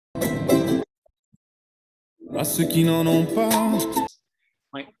à ceux qui n'en ont pas.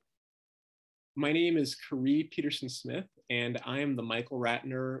 My name is Khury Petersen-Smith, and I am the Michael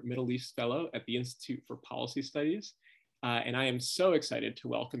Ratner Middle East Fellow at the Institute for Policy Studies. And I am so excited to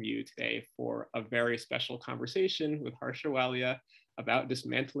welcome you today for a very special conversation with Harsha Walia about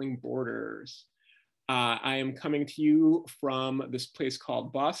dismantling borders. I am coming to you from this place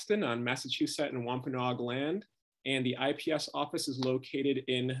called Boston on Massachusetts and Wampanoag land. And the IPS office is located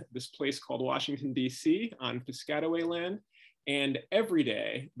in this place called Washington, D.C. on Piscataway land. And every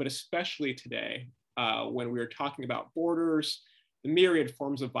day, but especially today, when we are talking about borders, the myriad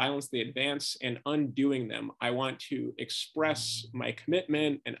forms of violence they advance and undoing them, I want to express my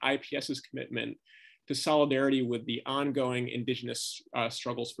commitment and IPS's commitment to solidarity with the ongoing Indigenous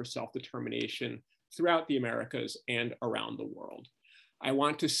struggles for self-determination throughout the Americas and around the world. I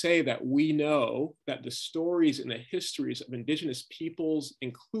want to say that we know that the stories and the histories of Indigenous peoples,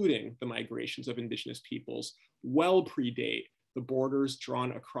 including the migrations of Indigenous peoples, well predate the borders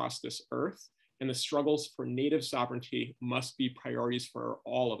drawn across this earth, and the struggles for Native sovereignty must be priorities for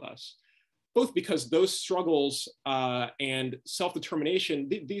all of us, both because those struggles and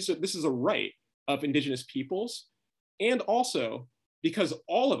self-determination, this is a right of Indigenous peoples, and also because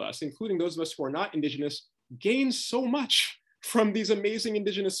all of us, including those of us who are not Indigenous, gain so much from these amazing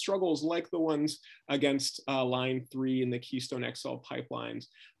Indigenous struggles like the ones against Line 3 and the Keystone XL pipelines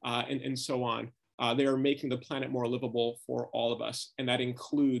and so on. They are making the planet more livable for all of us, and that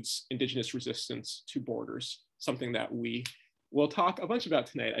includes Indigenous resistance to borders, something that we will talk a bunch about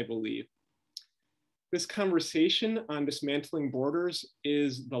tonight, I believe. This conversation on dismantling borders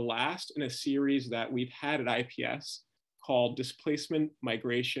is the last in a series that we've had at IPS called Displacement,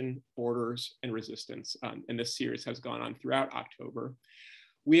 Migration, Borders, and Resistance. And this series has gone on throughout October.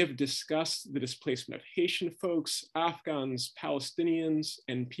 We have discussed the displacement of Haitian folks, Afghans, Palestinians,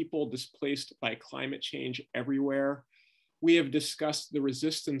 and people displaced by climate change everywhere. We have discussed the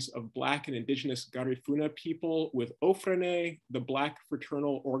resistance of Black and Indigenous Garifuna people with Ofrene, the Black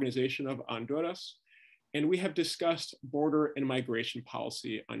Fraternal Organization of Honduras. And we have discussed border and migration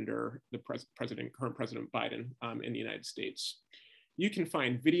policy under the current President Biden in the United States. You can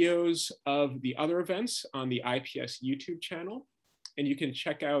find videos of the other events on the IPS YouTube channel, and you can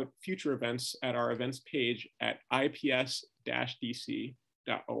check out future events at our events page at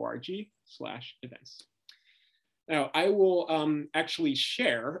ips-dc.org/events. Now, I will actually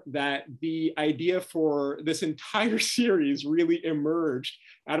share that the idea for this entire series really emerged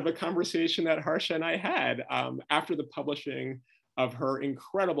out of a conversation that Harsha and I had after the publishing of her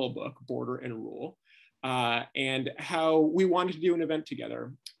incredible book, Border and Rule, and how we wanted to do an event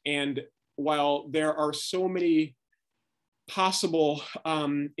together. And while there are so many possible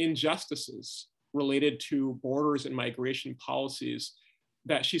injustices related to borders and migration policies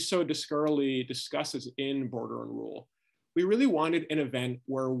that she so discurrently discusses in Border and Rule, we really wanted an event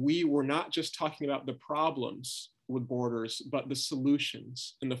where we were not just talking about the problems with borders, but the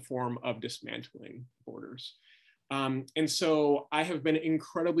solutions in the form of dismantling borders. And so I have been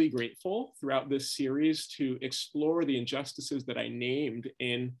incredibly grateful throughout this series to explore the injustices that I named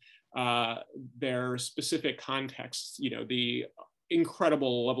in their specific contexts, the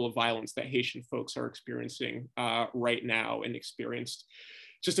incredible level of violence that Haitian folks are experiencing right now and experienced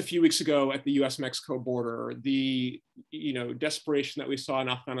just a few weeks ago at the US-Mexico border, the desperation that we saw in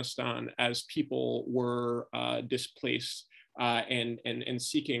Afghanistan as people were displaced and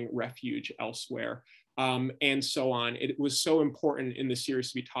seeking refuge elsewhere, and so on. It was so important in this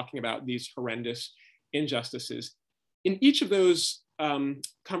series to be talking about these horrendous injustices. In each of those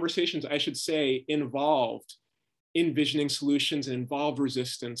conversations, I should say, involved envisioning solutions and involved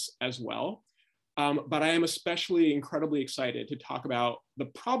resistance as well. But I am especially incredibly excited to talk about the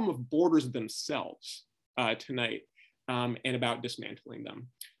problem of borders themselves tonight and about dismantling them.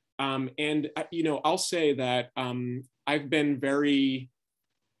 I'll say that I've been very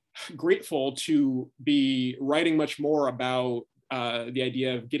grateful to be writing much more about the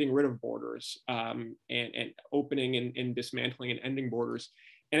idea of getting rid of borders and opening and dismantling and ending borders.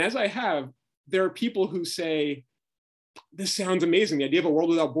 And as I have, there are people who say, this sounds amazing, the idea of a world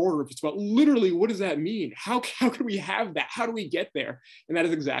without borders. It's about literally, what does that mean? How can we have that? How do we get there? And that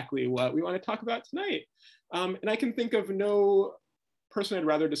is exactly what we want to talk about tonight. And I can think of no person I'd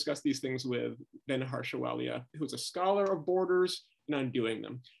rather discuss these things with than Harsha Walia, who's a scholar of borders and undoing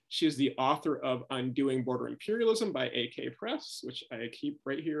them. She is the author of Undoing Border Imperialism by AK Press, which I keep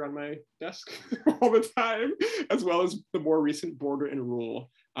right here on my desk all the time, as well as the more recent Border and Rule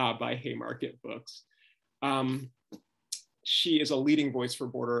by Haymarket Books. She is a leading voice for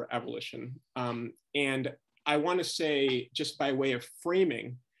border abolition. And I want to say, just by way of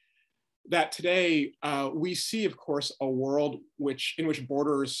framing, that today we see, of course, a world in which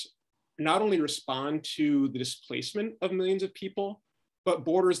borders not only respond to the displacement of millions of people, but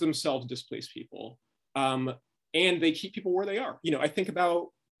borders themselves displace people. And they keep people where they are. I think about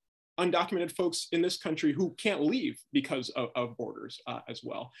undocumented folks in this country who can't leave because of borders as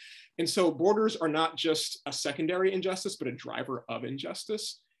well. And so borders are not just a secondary injustice, but a driver of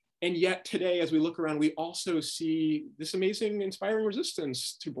injustice. And yet today, as we look around, we also see this amazing, inspiring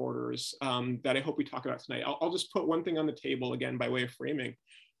resistance to borders that I hope we talk about tonight. I'll just put one thing on the table again by way of framing.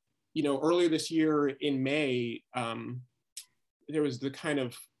 Earlier this year in May, there was the kind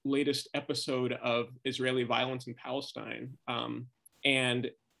of latest episode of Israeli violence in Palestine.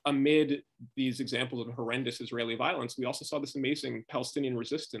 And amid these examples of horrendous Israeli violence, we also saw this amazing Palestinian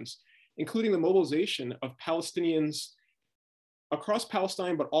resistance, including the mobilization of Palestinians across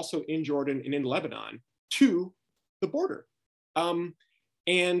Palestine, but also in Jordan and in Lebanon to the border,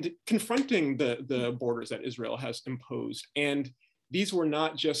 and confronting the borders that Israel has imposed. And these were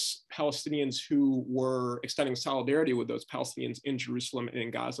not just Palestinians who were extending solidarity with those Palestinians in Jerusalem and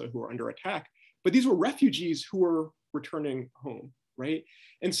in Gaza who were under attack, but these were refugees who were returning home, right?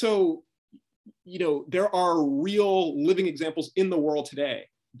 And so, there are real living examples in the world today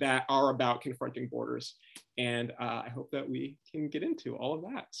that are about confronting borders. And I hope that we can get into all of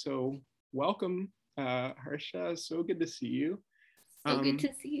that. So welcome, Harsha, so good to see you. So good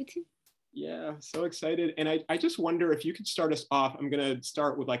to see you too. Yeah, so excited. And I just wonder if you could start us off. I'm gonna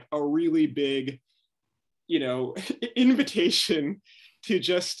start with like a really big, invitation to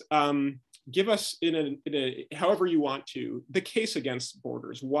just give us in a however you want to, the case against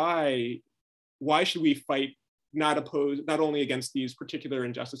borders. Why should we fight not only against these particular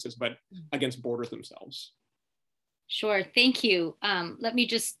injustices, but against borders themselves? Sure, thank you. Let me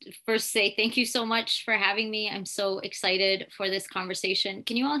just first say thank you so much for having me. I'm so excited for this conversation.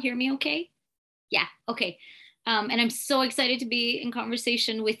 Can you all hear me okay? Yeah, okay. And I'm so excited to be in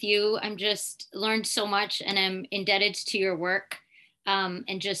conversation with you. I'm just learned so much and I'm indebted to your work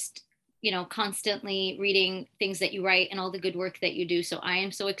and just, constantly reading things that you write and all the good work that you do. So I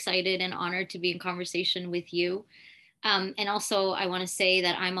am so excited and honored to be in conversation with you. And also, I want to say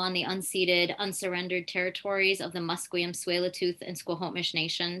that I'm on the unceded, unsurrendered territories of the Musqueam, Tsleil-Waututh, and Squamish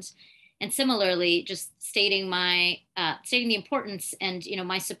nations. And similarly, just stating the importance and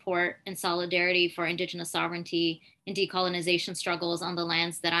my support and solidarity for Indigenous sovereignty and decolonization struggles on the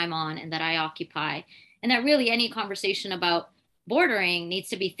lands that I'm on and that I occupy. And that really any conversation about bordering needs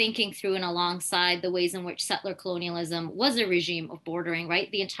to be thinking through and alongside the ways in which settler colonialism was a regime of bordering,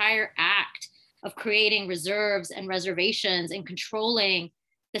 right? The entire act of creating reserves and reservations and controlling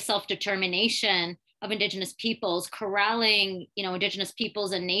the self-determination of Indigenous peoples, corralling, Indigenous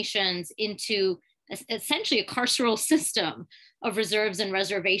peoples and nations into essentially a carceral system of reserves and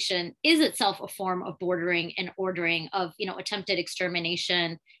reservation is itself a form of bordering and ordering of, attempted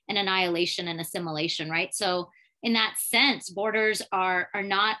extermination and annihilation and assimilation, right? So in that sense, borders are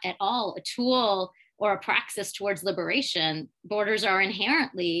not at all a tool or a praxis towards liberation. Borders are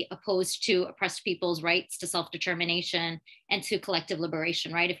inherently opposed to oppressed people's rights to self-determination and to collective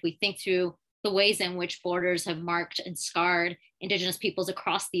liberation, right? If we think through the ways in which borders have marked and scarred Indigenous peoples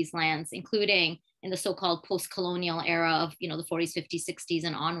across these lands, including in the so-called post-colonial era of, the 40s, 50s, 60s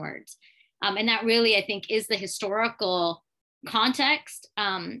and onwards. And that really, I think, is the historical context.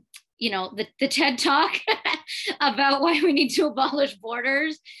 The TED Talk about why we need to abolish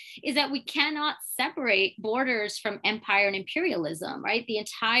borders is that we cannot separate borders from empire and imperialism, right? The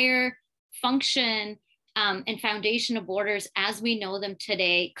entire function and foundation of borders as we know them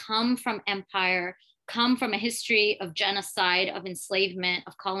today come from empire, come from a history of genocide, of enslavement,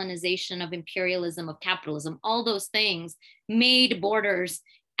 of colonization, of imperialism, of capitalism. All those things made borders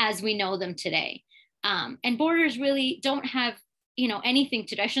as we know them today. And borders really don't have anything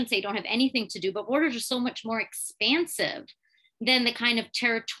to do. I shouldn't say don't have anything to do, but borders are so much more expansive than the kind of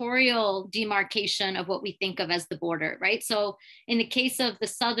territorial demarcation of what we think of as the border, right? So in the case of the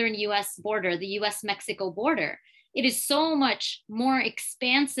southern US border, the US-Mexico border, it is so much more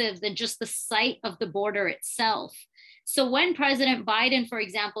expansive than just the site of the border itself. So when President Biden, for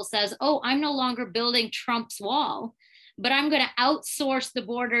example, says, oh, I'm no longer building Trump's wall, but I'm going to outsource the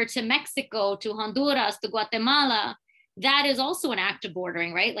border to Mexico, to Honduras, to Guatemala, that is also an act of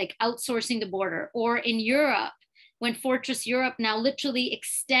bordering, right? Like outsourcing the border. Or in Europe, when Fortress Europe now literally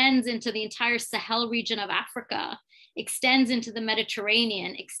extends into the entire Sahel region of Africa, extends into the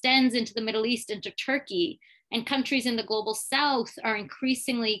Mediterranean, extends into the Middle East, into Turkey, and countries in the global South are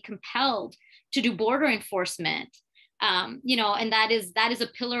increasingly compelled to do border enforcement And that is a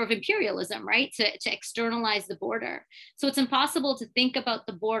pillar of imperialism, right? To externalize the border. So it's impossible to think about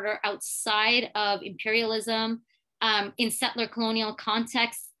the border outside of imperialism, in settler colonial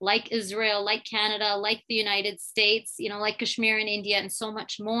contexts like Israel, like Canada, like the United States, like Kashmir in India, and so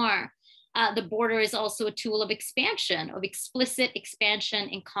much more. The border is also a tool of expansion, of explicit expansion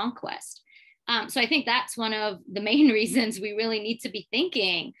and conquest. So I think that's one of the main reasons we really need to be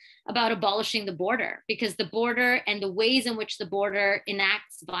thinking about abolishing the border, because the border and the ways in which the border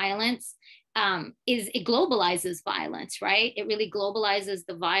enacts violence, it globalizes violence, right? It really globalizes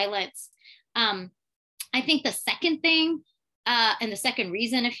the violence. I think the second thing, and the second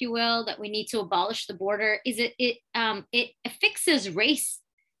reason, if you will, that we need to abolish the border is it affixes race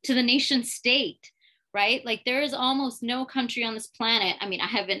to the nation state, right? Like there is almost no country on this planet. I mean,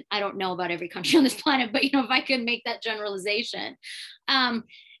 I don't know about every country on this planet, but if I could make that generalization,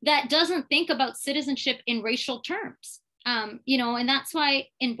 that doesn't think about citizenship in racial terms. And that's why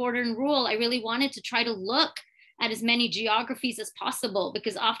in Border and Rule, I really wanted to try to look at as many geographies as possible,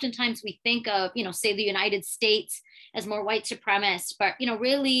 because oftentimes we think of, say the United States as more white supremacist, but,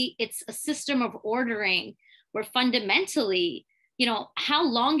 really it's a system of ordering where fundamentally, how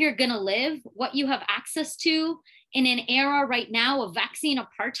long you're going to live, what you have access to in an era right now of vaccine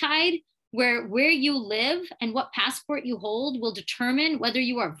apartheid, where you live and what passport you hold will determine whether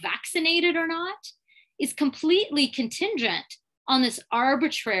you are vaccinated or not, is completely contingent on this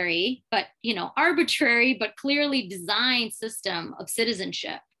arbitrary but clearly designed system of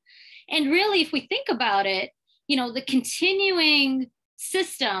citizenship. And really, if we think about it, the continuing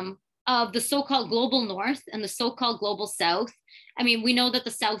system of the so-called global North and the so-called global South. I mean, we know that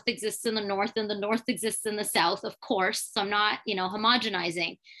the South exists in the North and the North exists in the South, of course. So I'm not,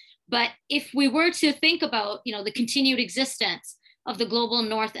 homogenizing. But if we were to think about, the continued existence of the global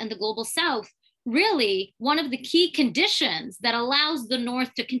North and the global South, really one of the key conditions that allows the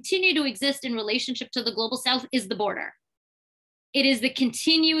North to continue to exist in relationship to the global South is the border. It is the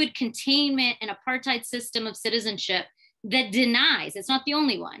continued containment and apartheid system of citizenship that denies, it's not the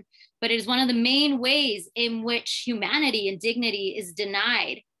only one, but it is one of the main ways in which humanity and dignity is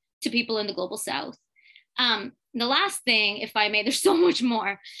denied to people in the global South. The last thing, if I may, there's so much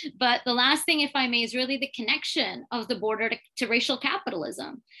more, but the last thing, if I may, is really the connection of the border to racial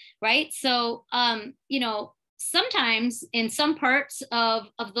capitalism, right? So, sometimes in some parts of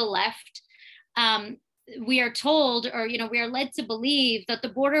the left, we are told, or, we are led to believe that the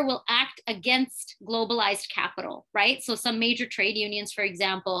border will act against globalized capital, right? So some major trade unions, for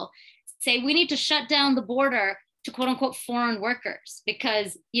example, say we need to shut down the border to quote unquote foreign workers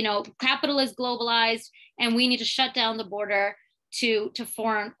because, capital is globalized and we need to shut down the border to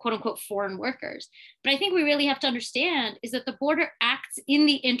foreign, quote unquote, foreign workers. But I think we really have to understand is that the border acts in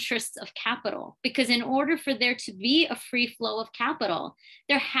the interests of capital, because in order for there to be a free flow of capital,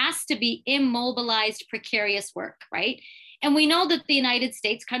 there has to be immobilized precarious work, right? And we know that the United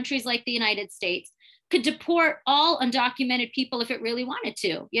States, countries like the United States, could deport all undocumented people if it really wanted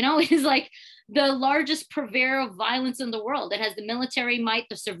to. It is like the largest purveyor of violence in the world. It has the military might,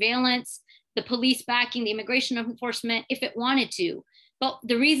 the surveillance, the police backing, the immigration enforcement, if it wanted to. But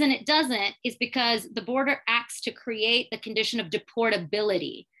the reason it doesn't is because the border acts to create the condition of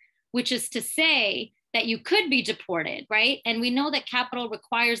deportability, which is to say that you could be deported, right? And we know that capital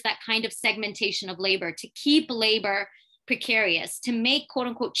requires that kind of segmentation of labor to keep labor precarious, to make quote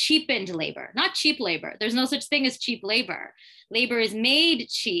unquote cheapened labor, not cheap labor. There's no such thing as cheap labor. Labor is made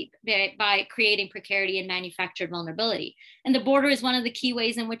cheap by creating precarity and manufactured vulnerability. And the border is one of the key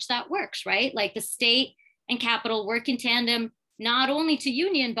ways in which that works, right? Like the state and capital work in tandem, not only to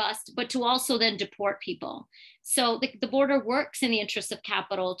union bust, but to also then deport people. So the border works in the interest of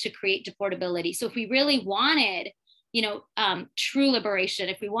capital to create deportability. So if we really wanted, true liberation,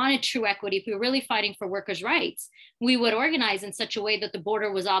 if we wanted true equity, if we were really fighting for workers' rights, we would organize in such a way that the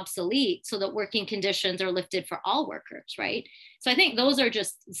border was obsolete so that working conditions are lifted for all workers, right? So I think those are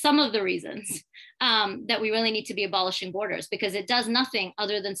just some of the reasons that we really need to be abolishing borders, because it does nothing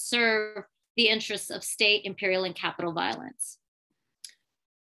other than serve the interests of state, imperial, and capital violence.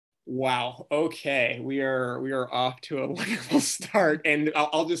 Wow. Okay, we are off to a wonderful start, and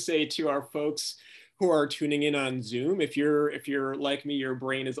I'll just say to our folks who are tuning in on Zoom, if you're like me, your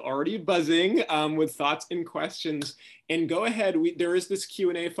brain is already buzzing with thoughts and questions. And go ahead. There is this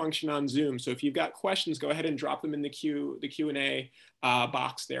Q&A function on Zoom, so if you've got questions, go ahead and drop them in the Q&A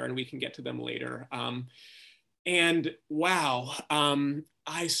box there, and we can get to them later. And wow,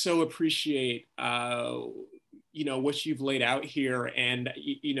 I so appreciate what you've laid out here, and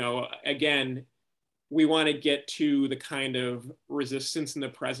again, we want to get to the kind of resistance in the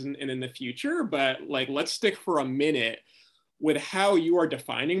present and in the future, but like, let's stick for a minute with how you are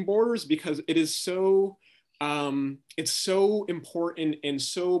defining borders, because it is so, it's so important and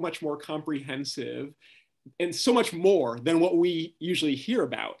so much more comprehensive and so much more than what we usually hear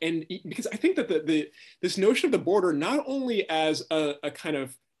about. And because I think that this notion of the border, not only as a kind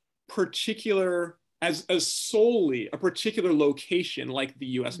of particular, as solely a particular location like the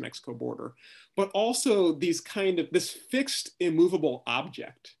US-Mexico border, but also this fixed immovable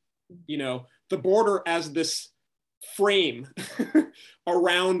object, you know, the border as this frame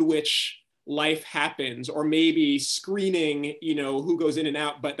around which life happens, or maybe screening, you know, who goes in and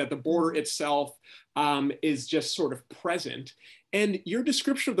out, but that the border itself is just sort of present. And your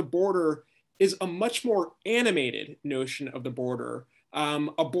description of the border is a much more animated notion of the border,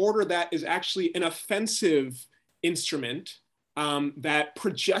 a border that is actually an offensive instrument that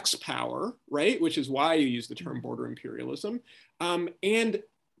projects power, right? Which is why you use the term border imperialism, and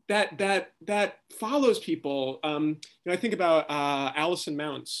that follows people. You know, I think about Alison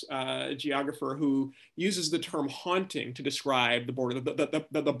Mounts, a geographer, who uses the term haunting to describe the border.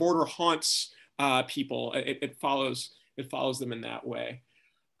 The border haunts people. It follows them in that way.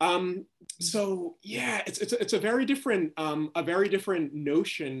 So yeah, it's a very different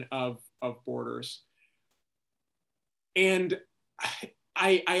notion of borders. And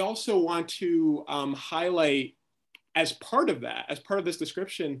I also want to highlight, as part of this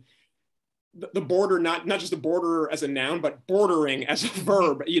description, the border, not just the border as a noun, but bordering as a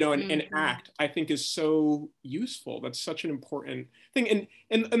verb, you know, an act, I think is so useful. That's such an important thing.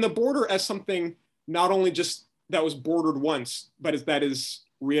 And the border as something not only just that was bordered once, but that is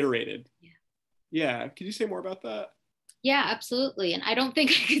reiterated. Yeah. Could you say more about that? Yeah, absolutely. And I don't think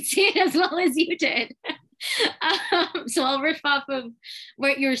I could say it as well as you did. So I'll riff off of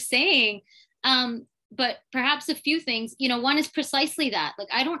what you're saying. But perhaps a few things, you know, one is precisely that. Like,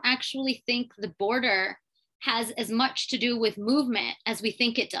 I don't actually think the border has as much to do with movement as we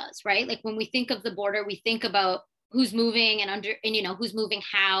think it does, right? Like, when we think of the border, we think about who's moving and you know, who's moving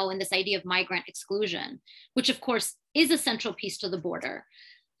how, and this idea of migrant exclusion, which of course is a central piece to the border.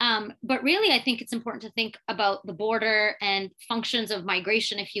 But really, I think it's important to think about the border and functions of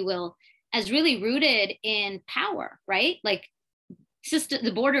migration, if you will, as really rooted in power, right? Like,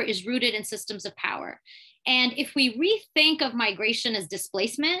 the border is rooted in systems of power. And if we rethink of migration as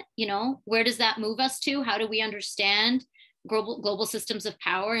displacement, you know, where does that move us to? How do we understand global systems of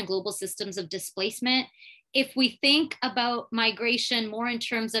power and global systems of displacement? If we think about migration more in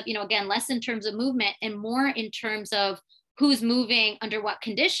terms of, you know, again, less in terms of movement and more in terms of who's moving under what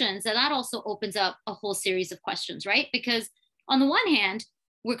conditions, then that also opens up a whole series of questions, right? Because on the one hand,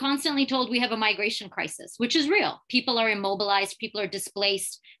 we're constantly told we have a migration crisis, which is real. People are immobilized, people are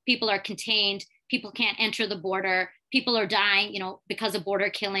displaced, people are contained, people can't enter the border, people are dying, you know, because of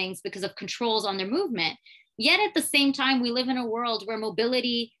border killings, because of controls on their movement. Yet at the same time, we live in a world where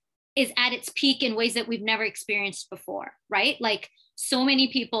mobility is at its peak in ways that we've never experienced before, right? Like, so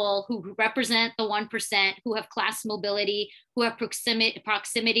many people who represent the 1%, who have class mobility, who have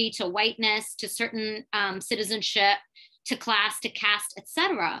proximity to whiteness, to certain citizenship, to class, to caste,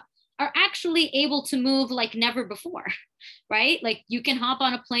 etc., are actually able to move like never before, right? Like, you can hop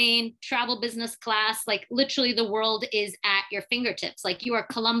on a plane, travel business class, like literally the world is at your fingertips. Like, you are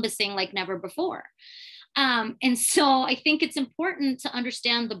Columbusing like never before. And so I think it's important to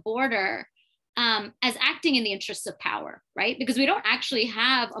understand the border as acting in the interests of power, right? Because we don't actually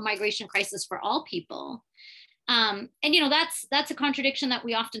have a migration crisis for all people. And, you know, that's a contradiction that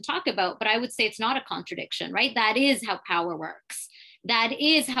we often talk about, but I would say it's not a contradiction, right? That is how power works. That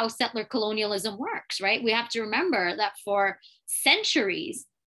is how settler colonialism works, right? We have to remember that for centuries,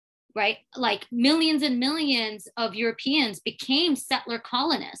 right, like millions and millions of Europeans became settler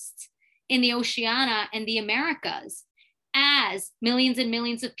colonists in the Oceania and the Americas, as millions and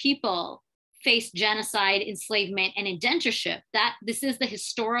millions of people faced genocide, enslavement, and indentureship. That this is the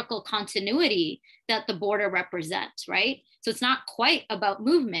historical continuity that the border represents, right? So it's not quite about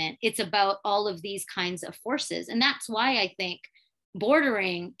movement, it's about all of these kinds of forces. And that's why I think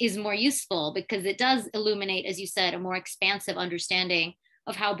bordering is more useful, because it does illuminate, as you said, a more expansive understanding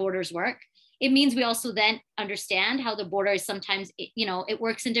of how borders work. It means we also then understand how the border is sometimes, you know, it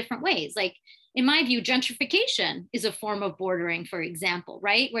works in different ways. Like, in my view, gentrification is a form of bordering, for example,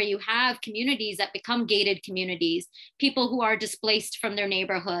 right? Where you have communities that become gated communities, people who are displaced from their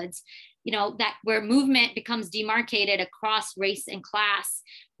neighborhoods, you know, that where movement becomes demarcated across race and class,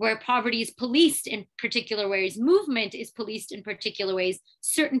 where poverty is policed in particular ways, movement is policed in particular ways.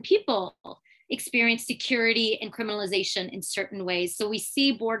 Certain people experience security and criminalization in certain ways. So we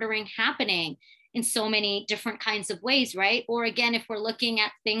see bordering happening in so many different kinds of ways, right? Or again, if we're looking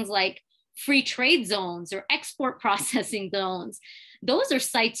at things like free trade zones or export processing zones, those are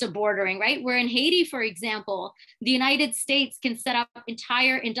sites of bordering, right? Where in Haiti, for example, the United States can set up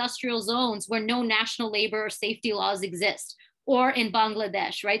entire industrial zones where no national labor or safety laws exist, or in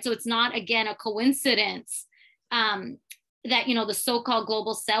Bangladesh, right? So it's not, again, a coincidence that, you know, the so-called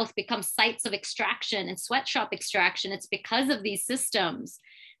global South becomes sites of extraction and sweatshop extraction. It's because of these systems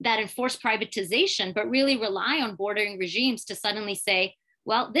that enforce privatization, but really rely on bordering regimes to suddenly say,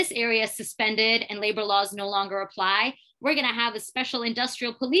 well, this area is suspended and labor laws no longer apply. We're going to have a special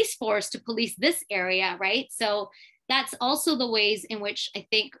industrial police force to police this area, right? So that's also the ways in which I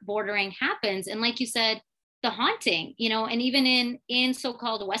think bordering happens. And like you said, the haunting, you know, and even in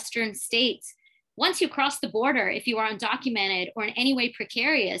so-called Western states, once you cross the border, if you are undocumented or in any way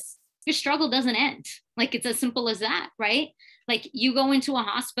precarious, your struggle doesn't end. Like, it's as simple as that, right? Like, you go into a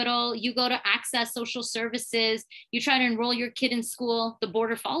hospital, you go to access social services, you try to enroll your kid in school, the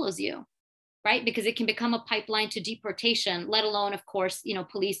border follows you, right? Because it can become a pipeline to deportation, let alone, of course, you know,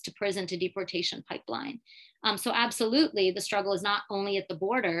 police to prison to deportation pipeline. So absolutely, the struggle is not only at the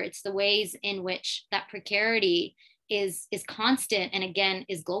border, it's the ways in which that precarity is constant and, again,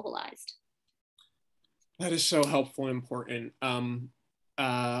 is globalized. That is so helpful and important.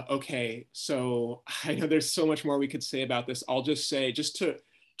 Okay, so I know there's so much more we could say about this. I'll just say, just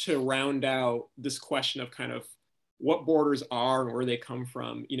to round out this question of kind of what borders are and where they come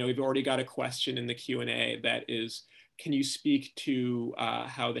from, you know, we've already got a question in the Q&A that is, can you speak to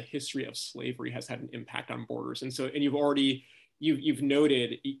how the history of slavery has had an impact on borders? And so, and you've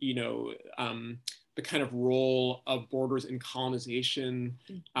noted, you know, the kind of role of borders in colonization,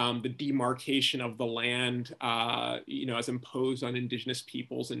 the demarcation of the land, you know, as imposed on indigenous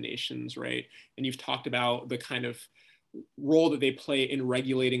peoples and nations, right? And you've talked about the kind of role that they play in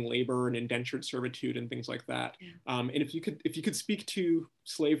regulating labor and indentured servitude and things like that. And if you could speak to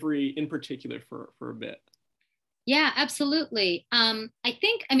slavery in particular for a bit. Yeah, absolutely. I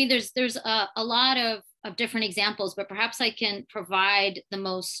think, I mean, there's a lot of different examples, but perhaps I can provide the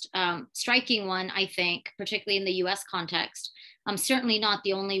most striking one, I think, particularly in the US context. Certainly not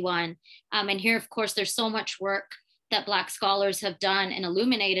the only one. And here, of course, there's so much work that Black scholars have done and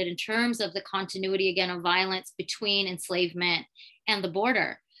illuminated in terms of the continuity, again, of violence between enslavement and the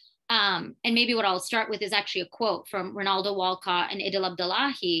border. And maybe what I'll start with is actually a quote from Ronaldo Walcott and Idil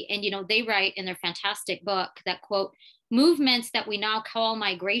Abdullahi. And, you know, they write in their fantastic book that, quote, movements that we now call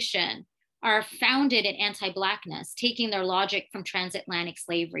migration are founded in anti-Blackness, taking their logic from transatlantic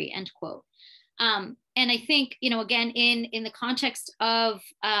slavery, end quote. And I think, you know, again, in the context of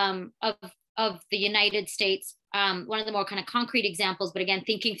the United States, one of the more kind of concrete examples, but again,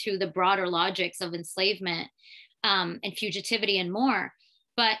 thinking through the broader logics of enslavement and fugitivity and more.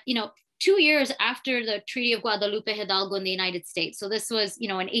 But, you know, 2 years after the Treaty of Guadalupe Hidalgo in the United States. So this was, you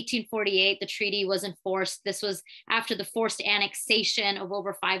know, in 1848, the treaty was enforced. This was after the forced annexation of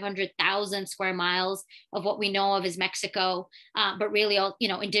over 500,000 square miles of what we know of as Mexico, but really, you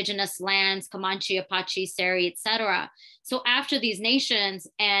know, indigenous lands, Comanche, Apache, Seri, et cetera. So after these nations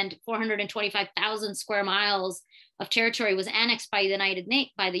and 425,000 square miles of territory was annexed by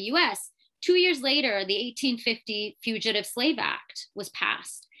the US, 2 years later, the 1850 Fugitive Slave Act was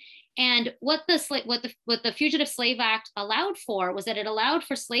passed. And what the Fugitive Slave Act allowed for was that it allowed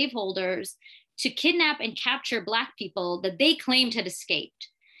for slaveholders to kidnap and capture Black people that they claimed had escaped.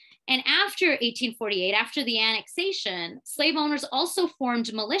 And after 1848, after the annexation, slave owners also formed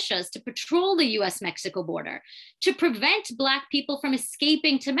militias to patrol the US-Mexico border to prevent Black people from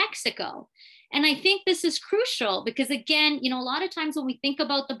escaping to Mexico. And I think this is crucial because, again, you know, a lot of times when we think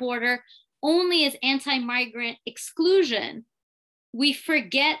about the border only as anti-migrant exclusion, we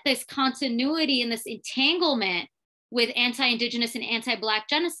forget this continuity and this entanglement with anti-Indigenous and anti-Black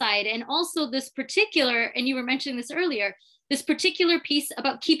genocide. And also this particular, and you were mentioning this earlier, this particular piece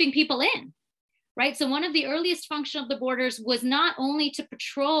about keeping people in, right? So one of the earliest functions of the borders was not only to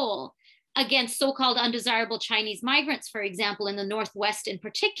patrol against so-called undesirable Chinese migrants, for example, in the Northwest in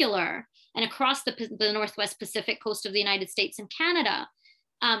particular, and across the Northwest Pacific coast of the United States and Canada,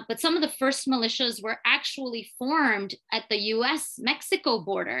 but some of the first militias were actually formed at the US-Mexico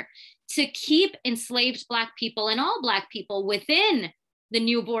border to keep enslaved Black people and all Black people within the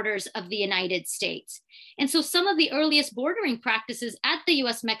new borders of the United States. And so some of the earliest bordering practices at the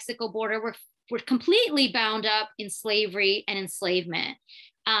US-Mexico border were completely bound up in slavery and enslavement.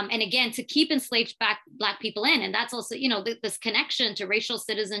 And again, to keep enslaved Black people in. And that's also, you know, this connection to racial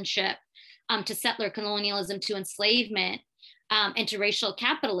citizenship, to settler colonialism, to enslavement, and to racial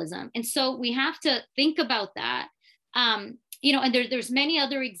capitalism. And so we have to think about that. And there's many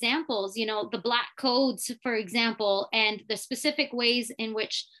other examples, the Black Codes, for example, and the specific ways in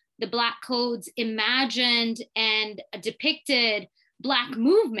which the Black Codes imagined and depicted Black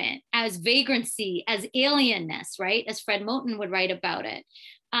movement as vagrancy, as alienness, right? As Fred Moten would write about it.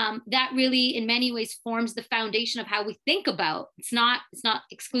 That really, in many ways, forms the foundation of how we think about. It's not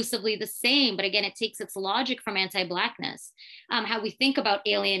exclusively the same, but again, it takes its logic from anti-Blackness. How we think about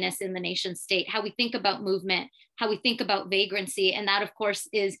alienness in the nation state, how we think about movement, how we think about vagrancy, and that, of course,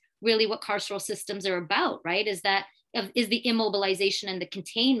 is really what carceral systems are about, right? Is the immobilization and the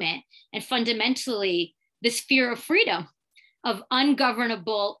containment, and fundamentally this fear of freedom, of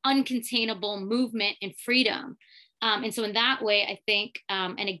ungovernable, uncontainable movement and freedom. And so in that way, I think,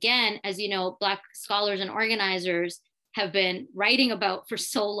 and again, as you know, Black scholars and organizers have been writing about for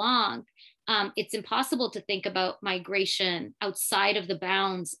so long, it's impossible to think about migration outside of the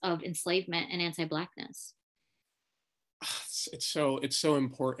bounds of enslavement and anti-Blackness. It's so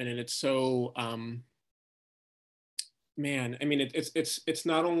important, and it's so, man, I mean, it's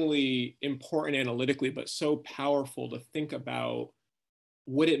not only important analytically, but so powerful to think about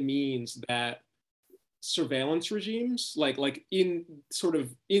what it means that surveillance regimes, like in sort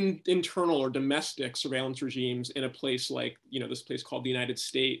of internal or domestic surveillance regimes in a place like, this place called the United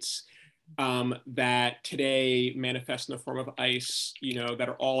States, that today manifest in the form of ICE, that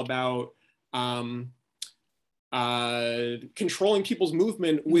are all about controlling people's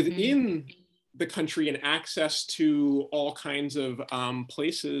movement within the country and access to all kinds of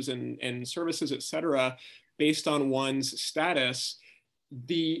places and services, et cetera, based on one's status.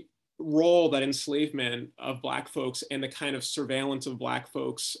 The role that enslavement of Black folks and the kind of surveillance of Black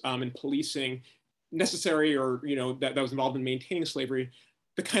folks in policing necessary, or that was involved in maintaining slavery,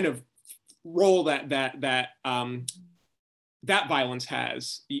 the kind of role that violence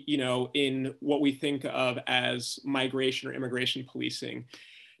has, in what we think of as migration or immigration policing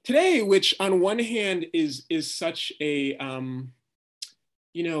today, which on one hand is such a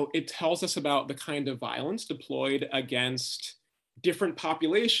it tells us about the kind of violence deployed against different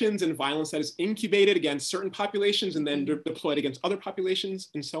populations, and violence that is incubated against certain populations and then deployed against other populations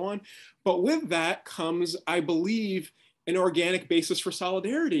and so on. But with that comes, I believe, an organic basis for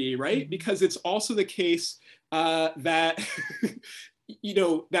solidarity, right? Because it's also the case that,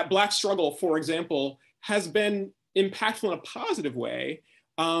 that Black struggle, for example, has been impactful in a positive way,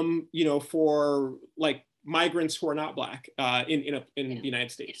 for like migrants who are not Black in the United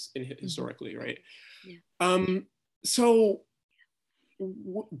States historically, right? So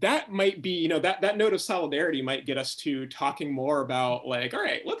that might be, that note of solidarity might get us to talking more about, like, all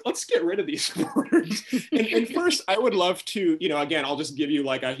right, let's get rid of these borders. And first, I would love to, again, I'll just give you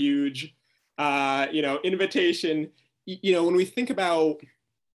like a huge, invitation. When we think about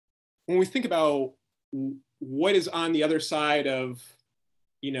what is on the other side of,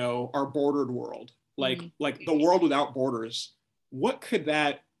 our bordered world, like the world without borders, what could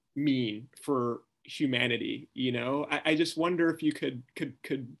that mean for humanity? I just wonder if you could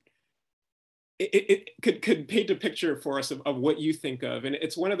paint a picture for us of what you think of. And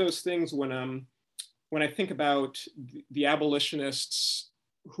it's one of those things when I think about the abolitionists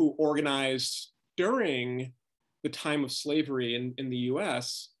who organized during the time of slavery in the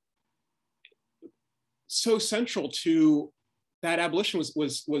US, so central to that abolition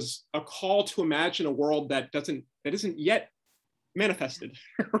was a call to imagine a world that isn't yet manifested,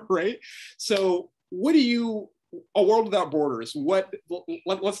 right? So a world without borders,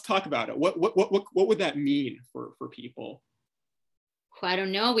 let's talk about it. What would that mean for people? I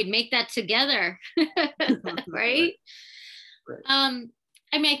don't know, we'd make that together, right?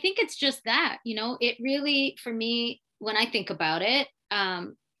 I mean, I think it's just that, it really, for me, when I think about it,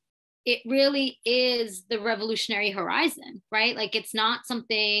 it really is the revolutionary horizon, right? Like, it's not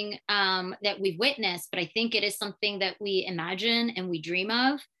something that we've witnessed, but I think it is something that we imagine and we dream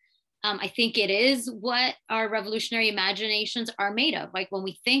of. I think it is what our revolutionary imaginations are made of. Like, when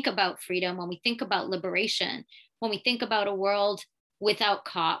we think about freedom, when we think about liberation, when we think about a world without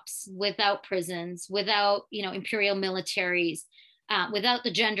cops, without prisons, without, imperial militaries, without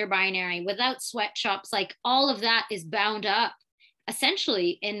the gender binary, without sweatshops, like all of that is bound up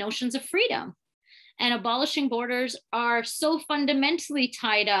essentially in notions of freedom. And abolishing borders are so fundamentally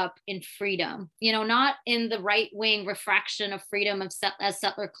tied up in freedom, not in the right-wing refraction of freedom as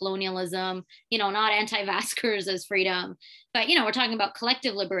settler colonialism, not anti-vaxxers as freedom, but, we're talking about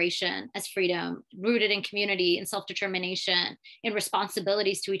collective liberation as freedom, rooted in community and self-determination, in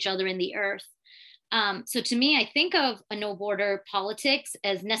responsibilities to each other in the earth. So to me, I think of a no-border politics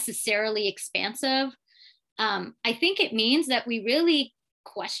as necessarily expansive. I think it means that we really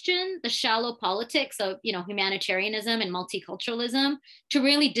question the shallow politics of, humanitarianism and multiculturalism, to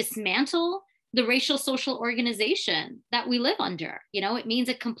really dismantle the racial social organization that we live under. It means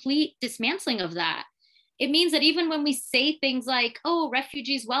a complete dismantling of that. It means that even when we say things like, oh,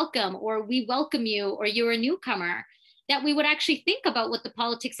 refugees welcome, or we welcome you, or you're a newcomer, that we would actually think about what the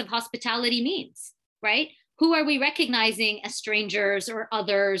politics of hospitality means, right? Who are we recognizing as strangers or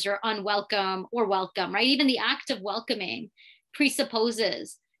others or unwelcome or welcome, right? Even the act of welcoming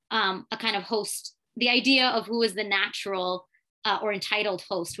presupposes a kind of host, the idea of who is the natural or entitled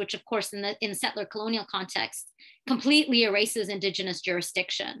host, which of course in the settler colonial context completely erases indigenous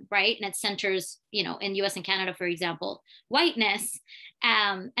jurisdiction, right? And it centers, in US and Canada, for example, whiteness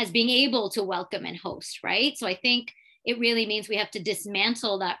as being able to welcome and host, right? So I think it really means we have to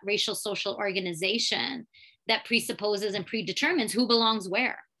dismantle that racial social organization that presupposes and predetermines who belongs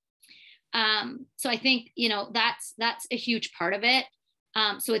where. So I think, that's a huge part of it.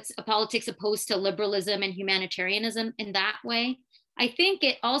 So it's a politics opposed to liberalism and humanitarianism in that way. I think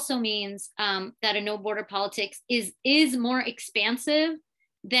it also means that a no border politics is more expansive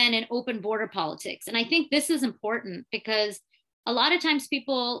than an open border politics. And I think this is important because a lot of times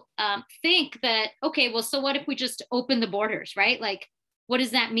people think that, okay, well, so what if we just open the borders, right? Like, what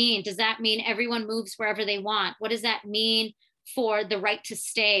does that mean? Does that mean everyone moves wherever they want? What does that mean for the right to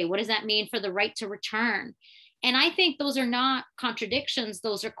stay? What does that mean for the right to return? And I think those are not contradictions,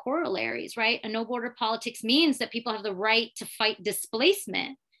 those are corollaries, right? A no border politics means that people have the right to fight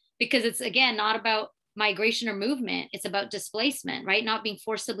displacement, because it's, again, not about migration or movement, it's about displacement, right? Not being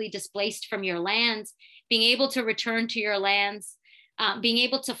forcibly displaced from your lands, being able to return to your lands, being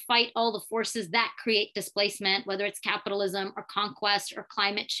able to fight all the forces that create displacement, whether it's capitalism or conquest or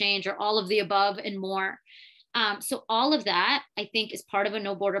climate change or all of the above and more. So all of that, I think, is part of a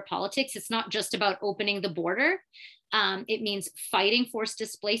no border politics. It's not just about opening the border. It means fighting forced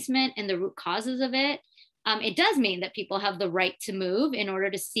displacement and the root causes of it. It does mean that people have the right to move in order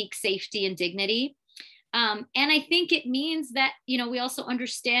to seek safety and dignity. And I think it means that, we also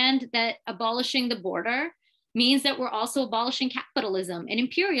understand that abolishing the border means that we're also abolishing capitalism and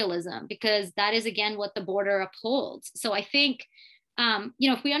imperialism, because that is, again, what the border upholds. So I think,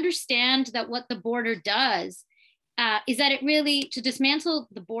 if we understand that what the border does is that it really, to dismantle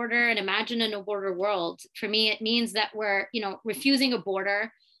the border and imagine a no border world, for me, it means that we're, refusing a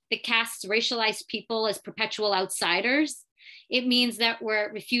border that casts racialized people as perpetual outsiders. It means that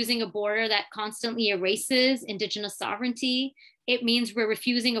we're refusing a border that constantly erases indigenous sovereignty. It means we're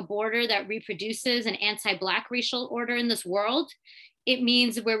refusing a border that reproduces an anti-Black racial order in this world. It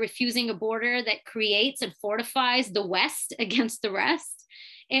means we're refusing a border that creates and fortifies the West against the rest.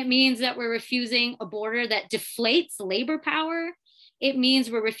 It means that we're refusing a border that deflates labor power. It means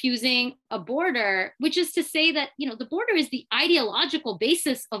we're refusing a border, which is to say that, the border is the ideological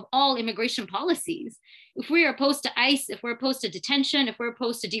basis of all immigration policies. If we are opposed to ICE, if we're opposed to detention, if we're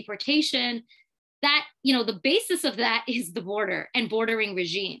opposed to deportation, that, the basis of that is the border and bordering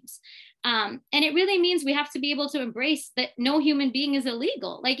regimes. And it really means we have to be able to embrace that no human being is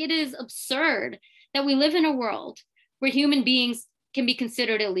illegal. Like, it is absurd that we live in a world where human beings can be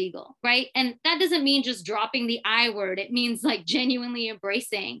considered illegal, right? And that doesn't mean just dropping the I word. It means like genuinely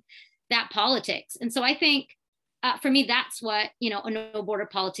embracing that politics. And so I think for me, that's what, a no border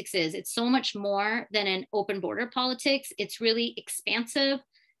politics is. It's so much more than an open border politics. It's really expansive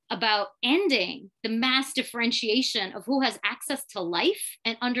about ending the mass differentiation of who has access to life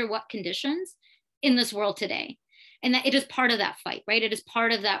and under what conditions in this world today. And that it is part of that fight, right? It is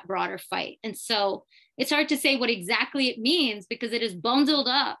part of that broader fight. And so it's hard to say what exactly it means, because it is bundled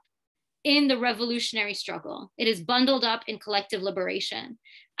up in the revolutionary struggle. It is bundled up in collective liberation.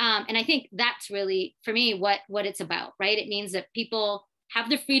 And I think that's really, for me, what it's about, right? It means that people have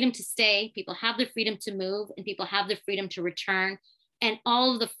the freedom to stay, people have the freedom to move, and people have the freedom to return. And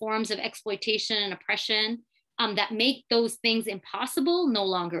all of the forms of exploitation and oppression that make those things impossible no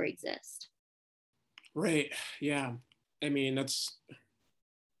longer exist. Right. Yeah. I mean, that's,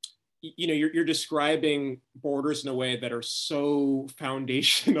 you're describing borders in a way that are so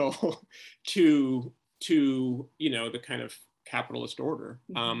foundational to the kind of capitalist order.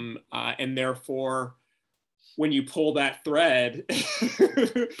 Mm-hmm. And therefore, when you pull that thread,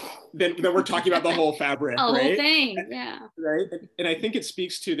 then we're talking about the whole fabric, right? Whole thing, yeah. Right, and I think it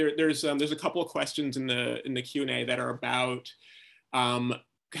speaks to there's a couple of questions in the Q&A that are about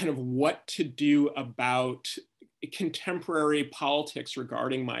kind of what to do about contemporary politics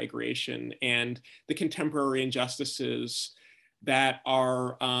regarding migration and the contemporary injustices that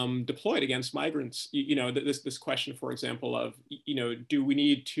are deployed against migrants. This question, for example, of do we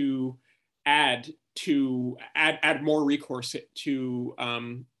need to add to add more recourse to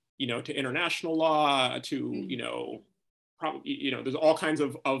to international law, to probably there's all kinds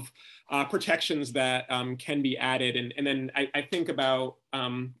of protections that can be added, and then I think about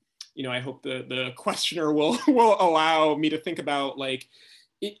I hope the questioner will allow me to think about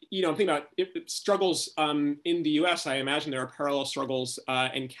think about struggles in the US. I imagine there are parallel struggles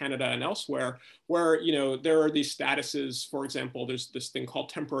in Canada and elsewhere where, there are these statuses. For example, there's this thing called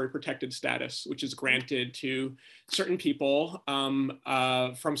temporary protected status, which is granted to certain people from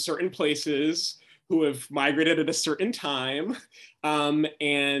certain places who have migrated at a certain time.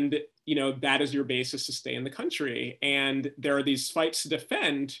 And, that is your basis to stay in the country. And there are these fights to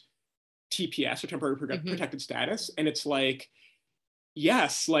defend TPS, or temporary protected status. And it's like,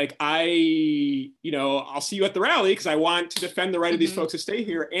 yes, I'll see you at the rally because I want to defend the right of these folks to stay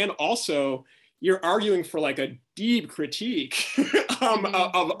here. And also, you're arguing for a deep critique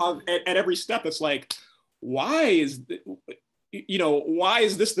at every step. It's like, why is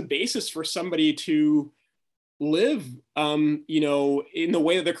this the basis for somebody to live, in the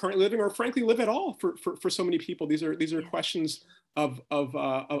way that they're currently living, or frankly live at all for so many people? These are questions of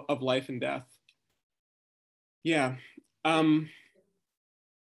life and death. Yeah.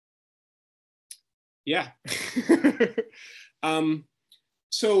 Yeah.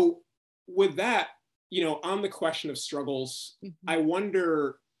 So with that, on the question of struggles, I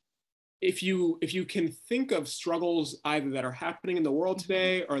wonder if you can think of struggles either that are happening in the world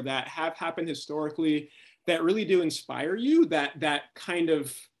today or that have happened historically that really do inspire you, that kind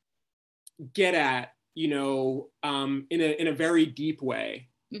of get at, in a very deep way,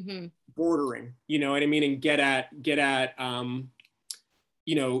 bordering, you know what I mean? And get at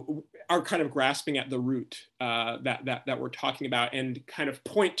are kind of grasping at the root that we're talking about, and kind of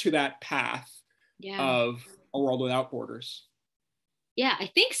point to that path of a world without borders. Yeah, I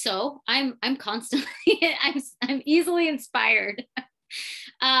think so. I'm constantly I'm easily inspired.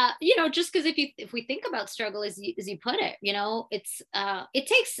 Just because if we think about struggle as you put it, it's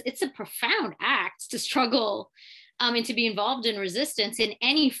a profound act to struggle and to be involved in resistance in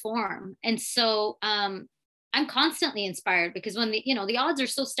any form. And so I'm constantly inspired, because when the odds are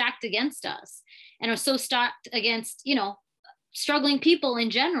so stacked against us, and are so stacked against, struggling people in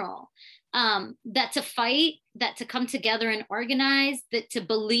general, that to fight, that to come together and organize, that to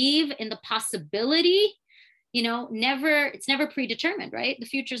believe in the possibility, it's never predetermined, right? The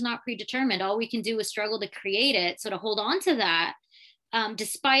future is not predetermined. All we can do is struggle to create it. So to hold on to that,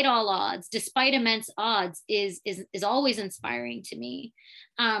 despite all odds, despite immense odds, is always inspiring to me.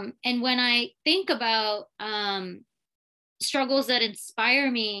 And when I think about struggles that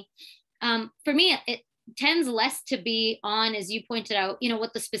inspire me, for me, it tends less to be on, as you pointed out,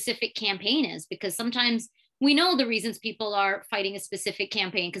 what the specific campaign is, because sometimes we know the reasons people are fighting a specific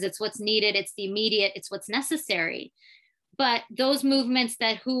campaign because it's what's needed, it's the immediate, it's what's necessary. But those movements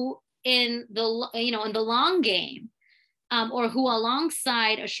that who in the long game, or who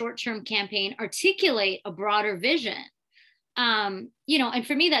alongside a short-term campaign articulate a broader vision, and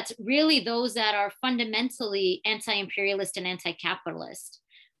for me, that's really those that are fundamentally anti-imperialist and anti-capitalist,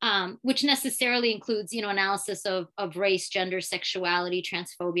 which necessarily includes, analysis of race, gender, sexuality,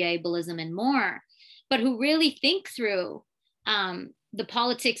 transphobia, ableism, and more, but who really think through the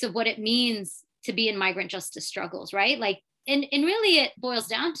politics of what it means to be in migrant justice struggles, right? And really it boils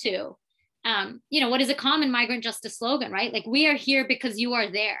down to, what is a common migrant justice slogan, right? We are here because you are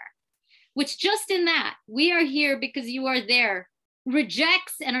there, which just in that, we are here because you are there,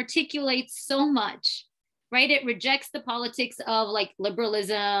 rejects and articulates so much, right? It rejects the politics of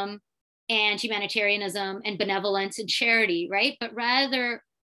liberalism and humanitarianism and benevolence and charity, right? But rather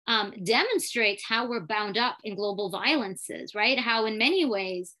demonstrates how we're bound up in global violences, right? How in many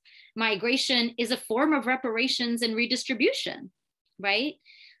ways, migration is a form of reparations and redistribution, right?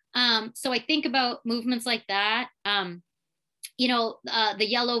 So I think about movements like that. The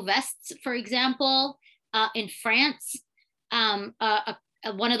Yellow Vests, for example, in France,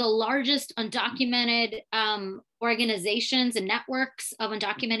 one of the largest undocumented organizations and networks of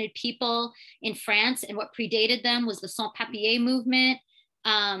undocumented people in France, and what predated them was the sans-papiers movement.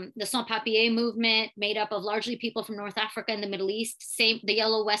 The sans-papiers movement, made up of largely people from North Africa and the Middle East, the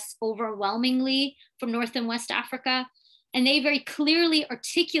Yellow Vests overwhelmingly from North and West Africa. And they very clearly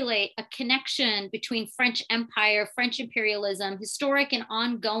articulate a connection between French Empire, French imperialism, historic and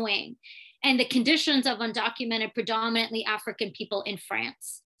ongoing, and the conditions of undocumented, predominantly African people in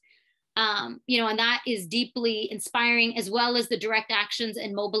France. And that is deeply inspiring, as well as the direct actions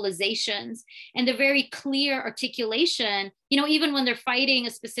and mobilizations and the very clear articulation. Even when they're fighting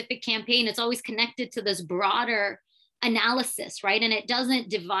a specific campaign, it's always connected to this broader analysis, right? And it doesn't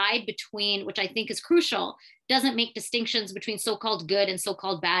divide between, which I think is crucial, doesn't make distinctions between so-called good and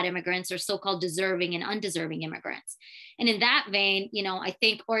so-called bad immigrants, or so-called deserving and undeserving immigrants. And in that vein, I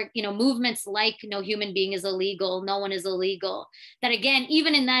think, or, movements like no human being is illegal, no one is illegal, that again,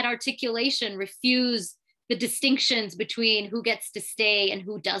 even in that articulation, refuse the distinctions between who gets to stay and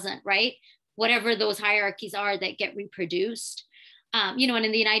who doesn't, right? Whatever those hierarchies are that get reproduced. And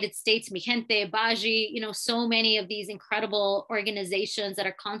in the United States, Mi Gente, Baji, so many of these incredible organizations that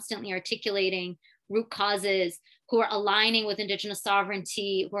are constantly articulating root causes, who are aligning with Indigenous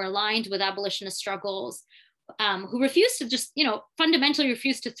sovereignty, who are aligned with abolitionist struggles, who refuse to just, fundamentally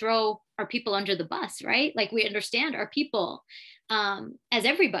refuse to throw our people under the bus, right? Like, we understand our people as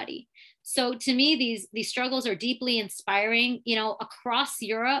everybody. So to me, these struggles are deeply inspiring, across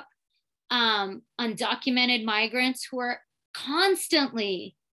Europe, undocumented migrants who are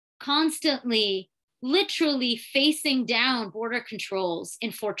constantly, literally facing down border controls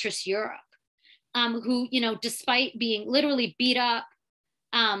in Fortress Europe, who, despite being literally beat up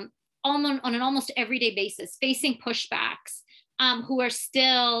on an almost everyday basis, facing pushbacks, who are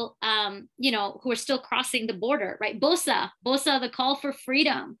still, who are still crossing the border, right? Bosa, the call for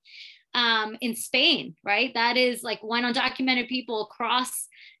freedom in Spain, right? That is like when undocumented people cross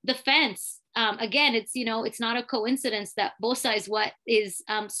the fence. Again, it's not a coincidence that Bosa is what is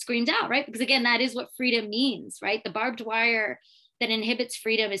screamed out, right? Because again, that is what freedom means, right? The barbed wire that inhibits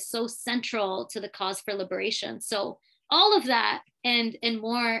freedom is so central to the cause for liberation. So all of that and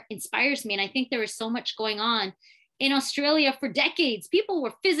more inspires me. And I think there is so much going on in Australia for decades. People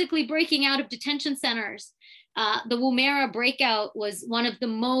were physically breaking out of detention centers. The Woomera breakout was one of the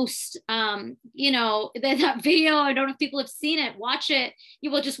most, that video, I don't know if people have seen it, watch it.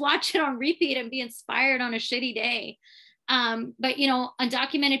 You will just watch it on repeat and be inspired on a shitty day. But,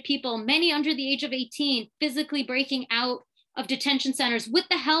 undocumented people, many under the age of 18, physically breaking out of detention centers with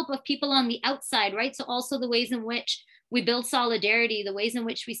the help of people on the outside, right? So also the ways in which we build solidarity, the ways in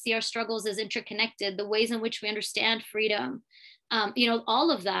which we see our struggles as interconnected, the ways in which we understand freedom.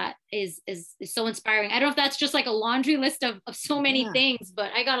 All of that is so inspiring. I don't know if that's just like a laundry list of so many things, but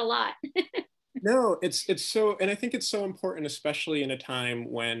I got a lot. No, it's so, and I think it's so important, especially in a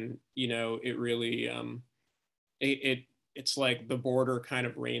time when, it really, it's like the border kind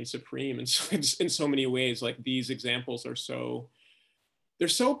of reigns supreme. And so in so many ways, like these examples are they're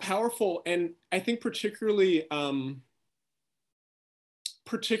so powerful. And I think particularly the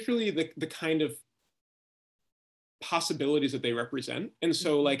kind of possibilities that they represent. And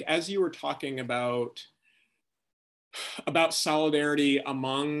so like, as you were talking about solidarity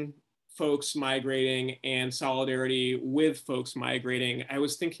among folks migrating and solidarity with folks migrating, I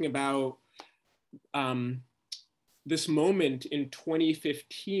was thinking about this moment in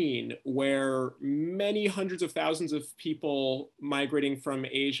 2015 where many hundreds of thousands of people migrating from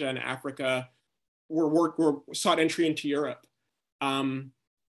Asia and Africa were sought entry into Europe.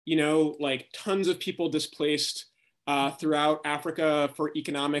 Like tons of people displaced throughout Africa for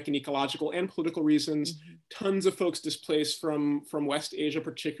economic and ecological and political reasons. Tons of folks displaced from West Asia,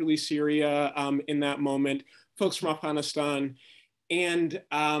 particularly Syria in that moment, folks from Afghanistan, and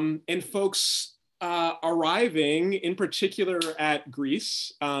folks arriving in particular at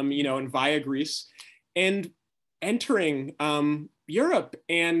Greece, and via Greece, and entering Europe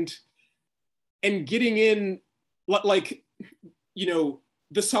and getting in, like,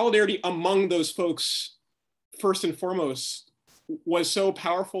 the solidarity among those folks, first and foremost, was so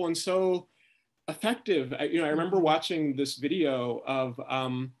powerful and so effective. I remember watching this video of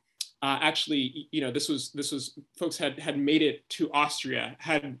actually, this was folks had made it to Austria,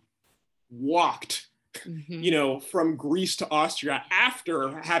 had walked, from Greece to Austria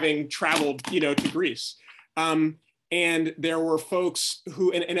after having traveled, to Greece. And there were folks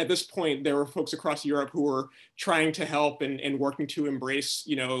who, and at this point, there were folks across Europe who were trying to help and working to embrace,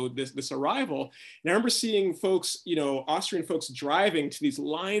 this arrival. And I remember seeing folks, Austrian folks driving to these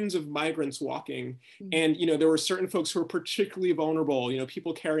lines of migrants walking. And, there were certain folks who were particularly vulnerable,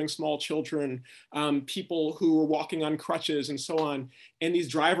 people carrying small children, people who were walking on crutches and so on. And these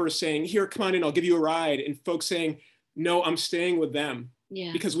drivers saying, here, come on in, I'll give you a ride. And folks saying, no, I'm staying with them.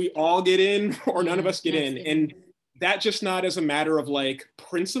 Yeah. Because we all get in or none of us get in. And that just not as a matter of like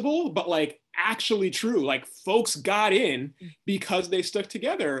principle, but like actually true. Like folks got in because they stuck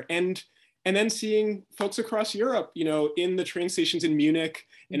together. And And then seeing folks across Europe, you know, in the train stations in Munich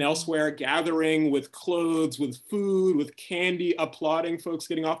and elsewhere, gathering with clothes, with food, with candy, applauding folks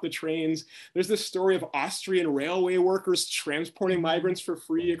getting off the trains. There's this story of Austrian railway workers transporting migrants for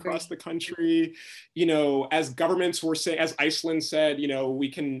free across the country. You know, as governments were saying, as Iceland said, you know, we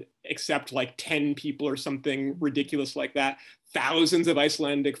can accept like 10 people or something ridiculous like that. Thousands of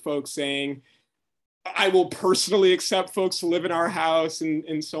Icelandic folks saying, I will personally accept folks to live in our house,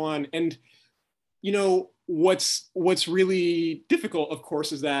 and so on. And you know, what's really difficult, of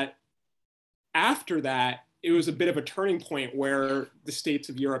course, is that after that, it was a bit of a turning point where the states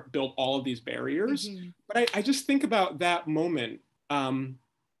of Europe built all of these barriers. But I just think about that moment and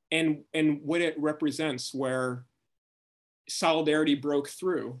what it represents, where solidarity broke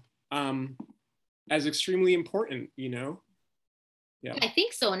through as extremely important, you know? Yeah. I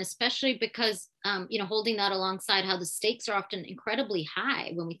think so. And especially because, you know, holding that alongside how the stakes are often incredibly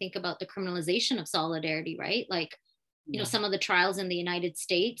high when we think about the criminalization of solidarity, right? Like, you know, some of the trials in the United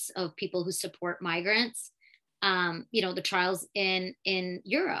States of people who support migrants, you know, the trials in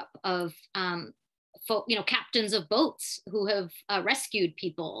Europe of, you know, captains of boats who have rescued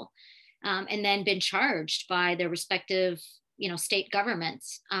people and then been charged by their respective, you know, state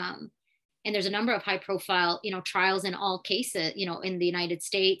governments. And there's a number of high profile, you know, trials in all cases, you know, in the United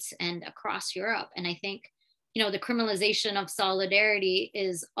States and across Europe. And I think, you know, the criminalization of solidarity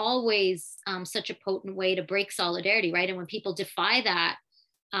is always such a potent way to break solidarity, right? And when people defy that,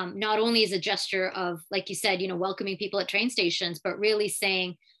 not only is a gesture of, like you said, you know, welcoming people at train stations, but really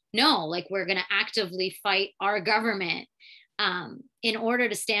saying, no, like we're going to actively fight our government in order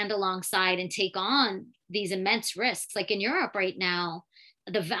to stand alongside and take on these immense risks. Like in Europe right now,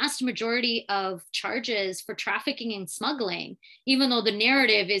 the vast majority of charges for trafficking and smuggling, even though the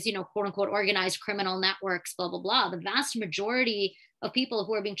narrative is, you know, quote unquote, organized criminal networks, blah, blah, blah, the vast majority of people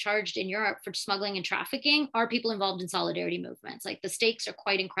who are being charged in Europe for smuggling and trafficking are people involved in solidarity movements. Like the stakes are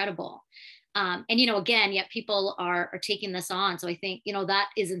quite incredible. And, you know, again, yet people are taking this on. So I think, you know, that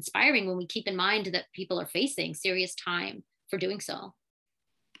is inspiring when we keep in mind that people are facing serious time for doing so.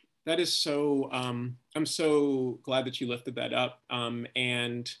 That is so, I'm so glad that you lifted that up.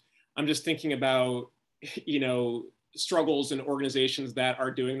 And I'm just thinking about, you know, struggles and organizations that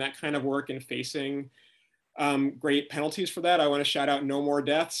are doing that kind of work and facing great penalties for that. I want to shout out No More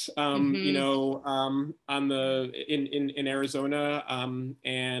Deaths, you know, on the, in Arizona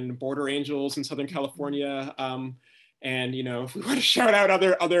and Border Angels in Southern California. And, you know, if we want to shout out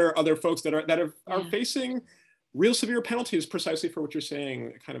other folks that are facing real severe penalties precisely for what you're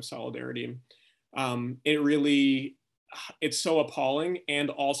saying, kind of solidarity. It really, it's so appalling. And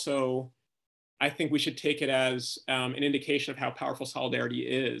also, I think we should take it as an indication of how powerful solidarity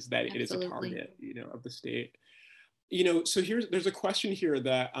is, that it is a target, you know, of the state. You know, so there's a question here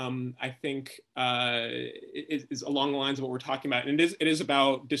that I think is along the lines of what we're talking about. And it is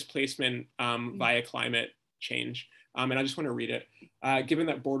about displacement via climate change. And I just want to read it. Given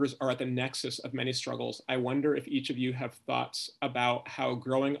that borders are at the nexus of many struggles, I wonder if each of you have thoughts about how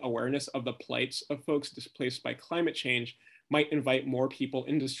growing awareness of the plights of folks displaced by climate change might invite more people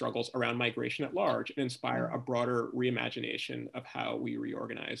into struggles around migration at large and inspire a broader reimagination of how we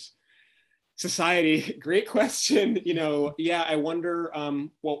reorganize society. Great question. You know, yeah, I wonder,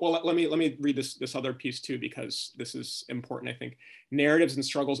 well, let me read this other piece too, because this is important, I think. Narratives and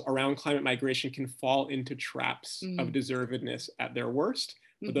struggles around climate migration can fall into traps of deservedness at their worst.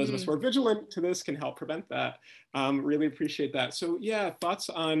 But those of us who are vigilant to this can help prevent that. Really appreciate that. So yeah, thoughts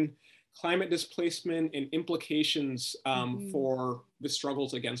on climate displacement and implications for the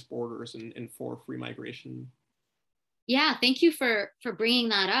struggles against borders and for free migration. Yeah, thank you for bringing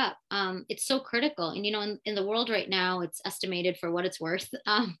that up. It's so critical. And, you know, in the world right now, it's estimated, for what it's worth,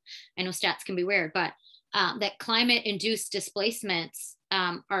 I know stats can be weird, but that climate-induced displacements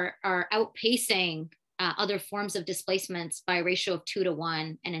are outpacing other forms of displacements by a ratio of 2 to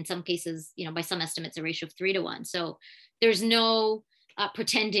 1. And in some cases, you know, by some estimates, a ratio of 3 to 1. So there's no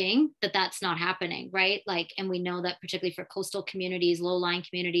pretending that that's not happening, right? Like, and we know that particularly for coastal communities, low-lying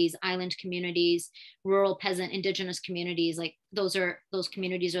communities, island communities, rural peasant indigenous communities, like those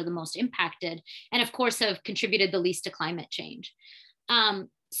communities are the most impacted, and of course have contributed the least to climate change.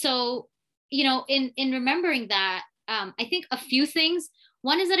 So, you know, in remembering that, I think a few things.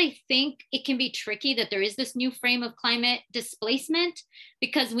 One is that I think it can be tricky that there is this new frame of climate displacement,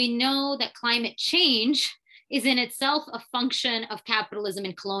 because we know that climate change is in itself a function of capitalism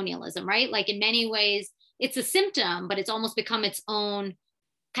and colonialism, right? Like in many ways, it's a symptom, but it's almost become its own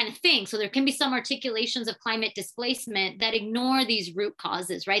kind of thing. So there can be some articulations of climate displacement that ignore these root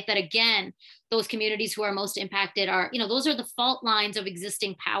causes, right? That again, those communities who are most impacted are, you know, those are the fault lines of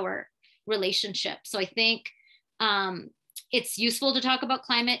existing power relationship. So I think it's useful to talk about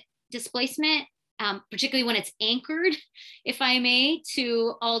climate displacement, particularly when it's anchored, if I may,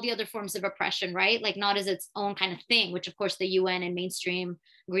 to all the other forms of oppression, right? Like not as its own kind of thing, which of course the UN and mainstream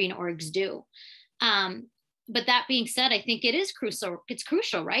green orgs do. But that being said, I think it is crucial. It's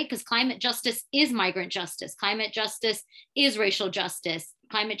crucial, right? Because climate justice is migrant justice. Climate justice is racial justice.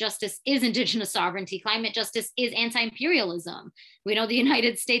 Climate justice is indigenous sovereignty. Climate justice is anti-imperialism. We know the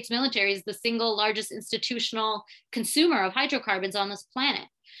United States military is the single largest institutional consumer of hydrocarbons on this planet.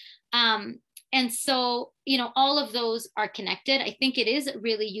 And so, you know, all of those are connected. I think it is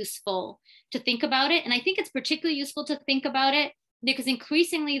really useful to think about it. And I think it's particularly useful to think about it because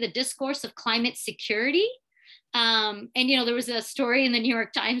increasingly the discourse of climate security, and, you know, there was a story in the New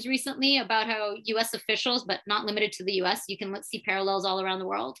York Times recently about how US officials, but not limited to the US, you can see parallels all around the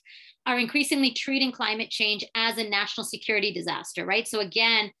world, are increasingly treating climate change as a national security disaster, right? So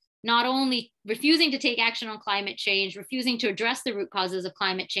again, not only refusing to take action on climate change, refusing to address the root causes of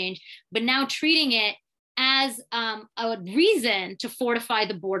climate change, but now treating it as a reason to fortify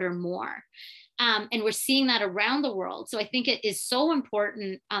the border more. And we're seeing that around the world. So I think it is so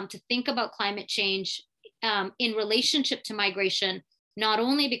important to think about climate change in relationship to migration, not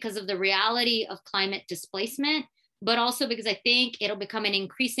only because of the reality of climate displacement, but also because I think it'll become an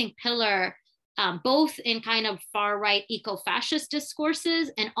increasing pillar both in kind of far-right eco-fascist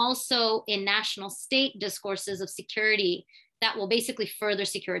discourses and also in national state discourses of security that will basically further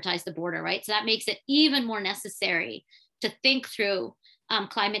securitize the border, right? So that makes it even more necessary to think through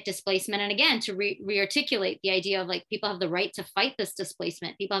climate displacement. And again, to re-articulate the idea of like, people have the right to fight this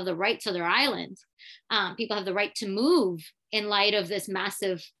displacement. People have the right to their island. People have the right to move in light of this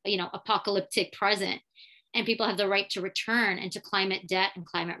massive, you know, apocalyptic present. And people have the right to return into climate debt and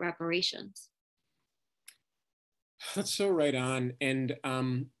climate reparations. That's so right on. And,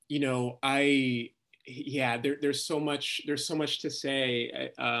 you know, there's so much to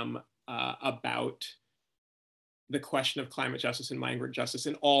say about the question of climate justice and migrant justice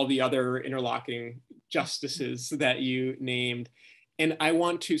and all the other interlocking justices that you named. And I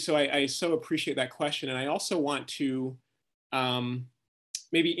want to, so I so appreciate that question. And I also want to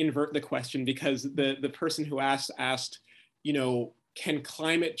maybe invert the question, because the person who asked, you know, can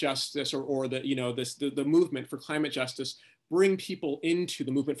climate justice or the, you know, the movement for climate justice bring people into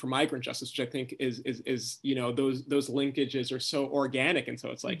the movement for migrant justice, which I think is you know, those linkages are so organic. And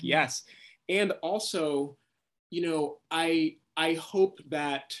so it's like, yes. And also, you know, I hope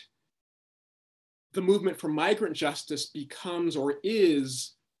that the movement for migrant justice becomes or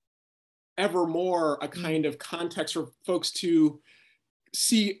is ever more a kind of context for folks to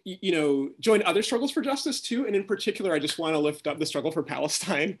see, you know, join other struggles for justice too. And in particular, I just want to lift up the struggle for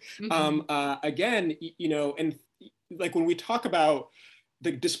Palestine. Again, you know, and like when we talk about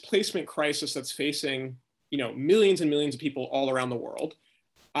the displacement crisis that's facing, you know, millions and millions of people all around the world,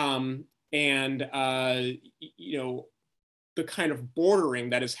 and you know, the kind of bordering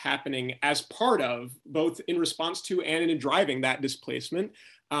that is happening as part of both in response to and in driving that displacement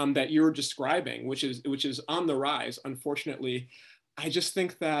that you're describing, which is on the rise, unfortunately. I just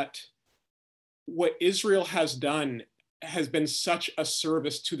think that what Israel has done has been such a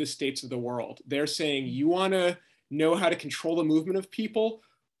service to the states of the world. They're saying, you want to know how to control the movement of people?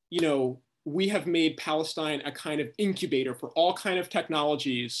 You know, we have made Palestine a kind of incubator for all kind of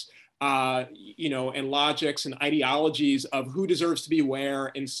technologies, you know, and logics and ideologies of who deserves to be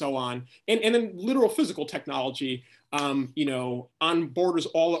where and so on. And then literal physical technology, you know, on borders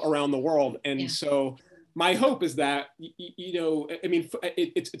all around the world. And so my hope is that, you know, I mean,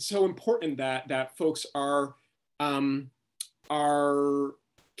 it's so important that folks are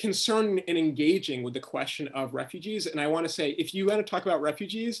concerned and engaging with the question of refugees. And I want to say, if you want to talk about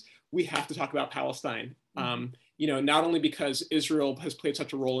refugees, we have to talk about Palestine. You know, not only because Israel has played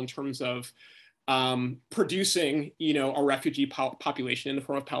such a role in terms of producing, you know, a refugee population in the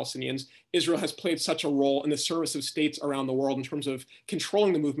form of Palestinians. Israel has played such a role in the service of states around the world in terms of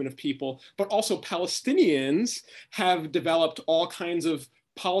controlling the movement of people, but also Palestinians have developed all kinds of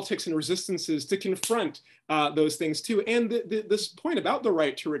politics and resistances to confront those things too. And this point about the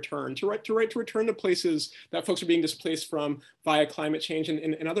right to return, to return to places that folks are being displaced from via climate change and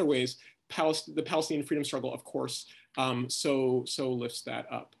in other ways, the Palestinian freedom struggle, of course, so lifts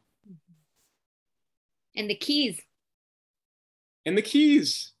that up. And the keys. And the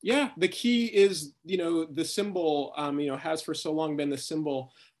keys, yeah, the key is, you know, the symbol, you know, has for so long been the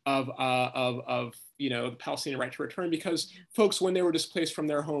symbol of you know, the Palestinian right to return, because folks, when they were displaced from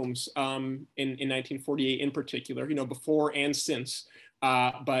their homes in 1948 in particular, you know, before and since,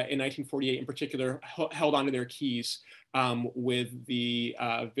 but in 1948 in particular, held onto their keys with the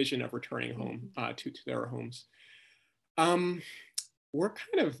vision of returning home to their homes. We're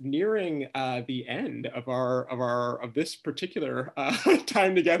kind of nearing the end of this particular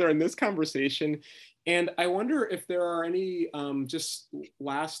time together in this conversation. And I wonder if there are any just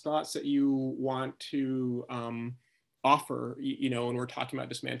last thoughts that you want to offer, when we're talking about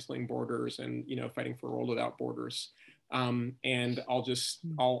dismantling borders and, fighting for a world without borders. And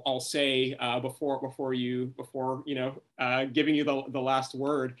I'll say before giving you the last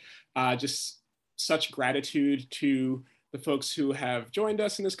word, just such gratitude to the folks who have joined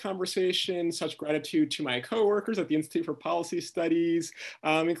us in this conversation, such gratitude to my coworkers at the Institute for Policy Studies,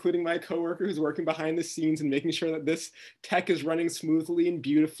 including my coworker who's working behind the scenes and making sure that this tech is running smoothly and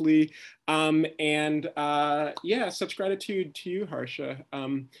beautifully. Yeah, such gratitude to you, Harsha.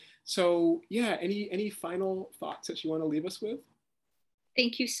 So yeah, any final thoughts that you want to leave us with?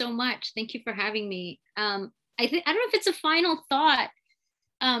 Thank you so much. Thank you for having me. I don't know if it's a final thought,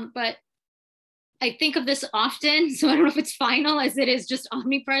 but I think of this often, so I don't know if it's final as it is just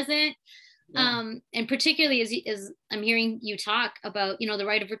omnipresent. Yeah. And particularly as I'm hearing you talk about, the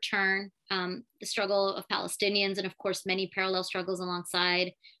right of return, the struggle of Palestinians, and of course, many parallel struggles alongside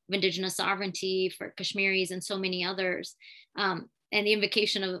of indigenous sovereignty for Kashmiris and so many others. And the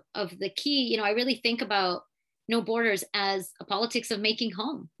invocation of the key, I really think about no borders as a politics of making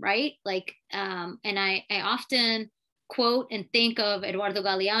home, right? Like, and I often quote and think of Eduardo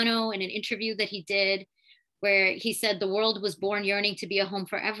Galeano in an interview that he did where he said the world was born yearning to be a home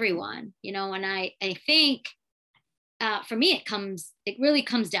for everyone, and I think for me it really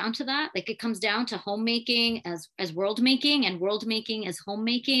comes down to that. Like, it comes down to homemaking as world making, and world making as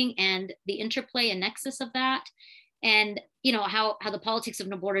homemaking, and the interplay and nexus of that, and how the politics of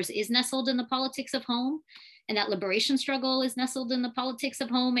no borders is nestled in the politics of home, and that liberation struggle is nestled in the politics of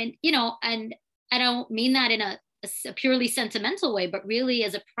home. And and I don't mean that in a purely sentimental way, but really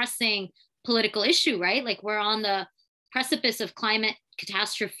as a pressing political issue, right? Like, we're on the precipice of climate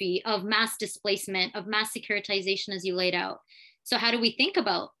catastrophe, of mass displacement, of mass securitization, as you laid out. So how do we think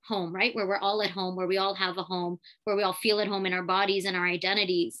about home, right? Where we're all at home, where we all have a home, where we all feel at home in our bodies and our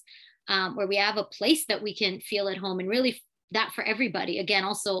identities, where we have a place that we can feel at home, and really that for everybody. Again,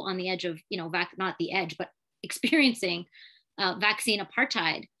 also on the edge of, not the edge, but experiencing vaccine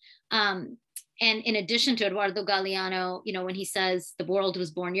apartheid. And in addition to Eduardo Galeano, when he says the world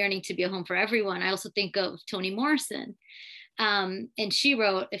was born yearning to be a home for everyone, I also think of Toni Morrison. And she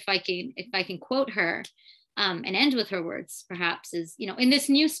wrote, if I can quote her and end with her words, perhaps, is, in this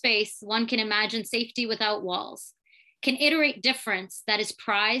new space, one can imagine safety without walls, can iterate difference that is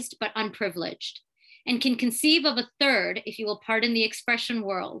prized but unprivileged, and can conceive of a third, if you will pardon the expression,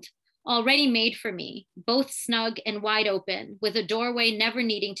 world, already made for me, both snug and wide open, with a doorway never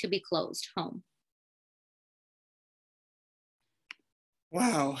needing to be closed, home.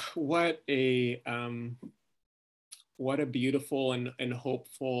 Wow, what a beautiful and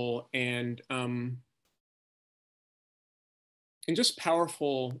hopeful and just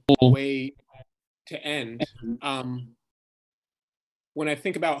powerful way to end. When I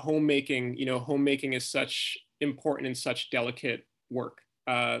think about homemaking, homemaking is such important and such delicate work.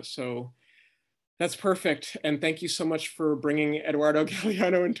 So that's perfect. And thank you so much for bringing Eduardo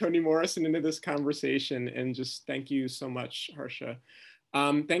Galeano and Toni Morrison into this conversation. And just thank you so much, Harsha.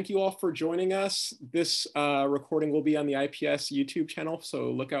 Thank you all for joining us. This recording will be on the IPS YouTube channel,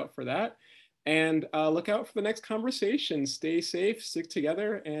 so look out for that. And look out for the next conversation. Stay safe, stick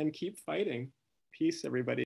together, and keep fighting. Peace, everybody.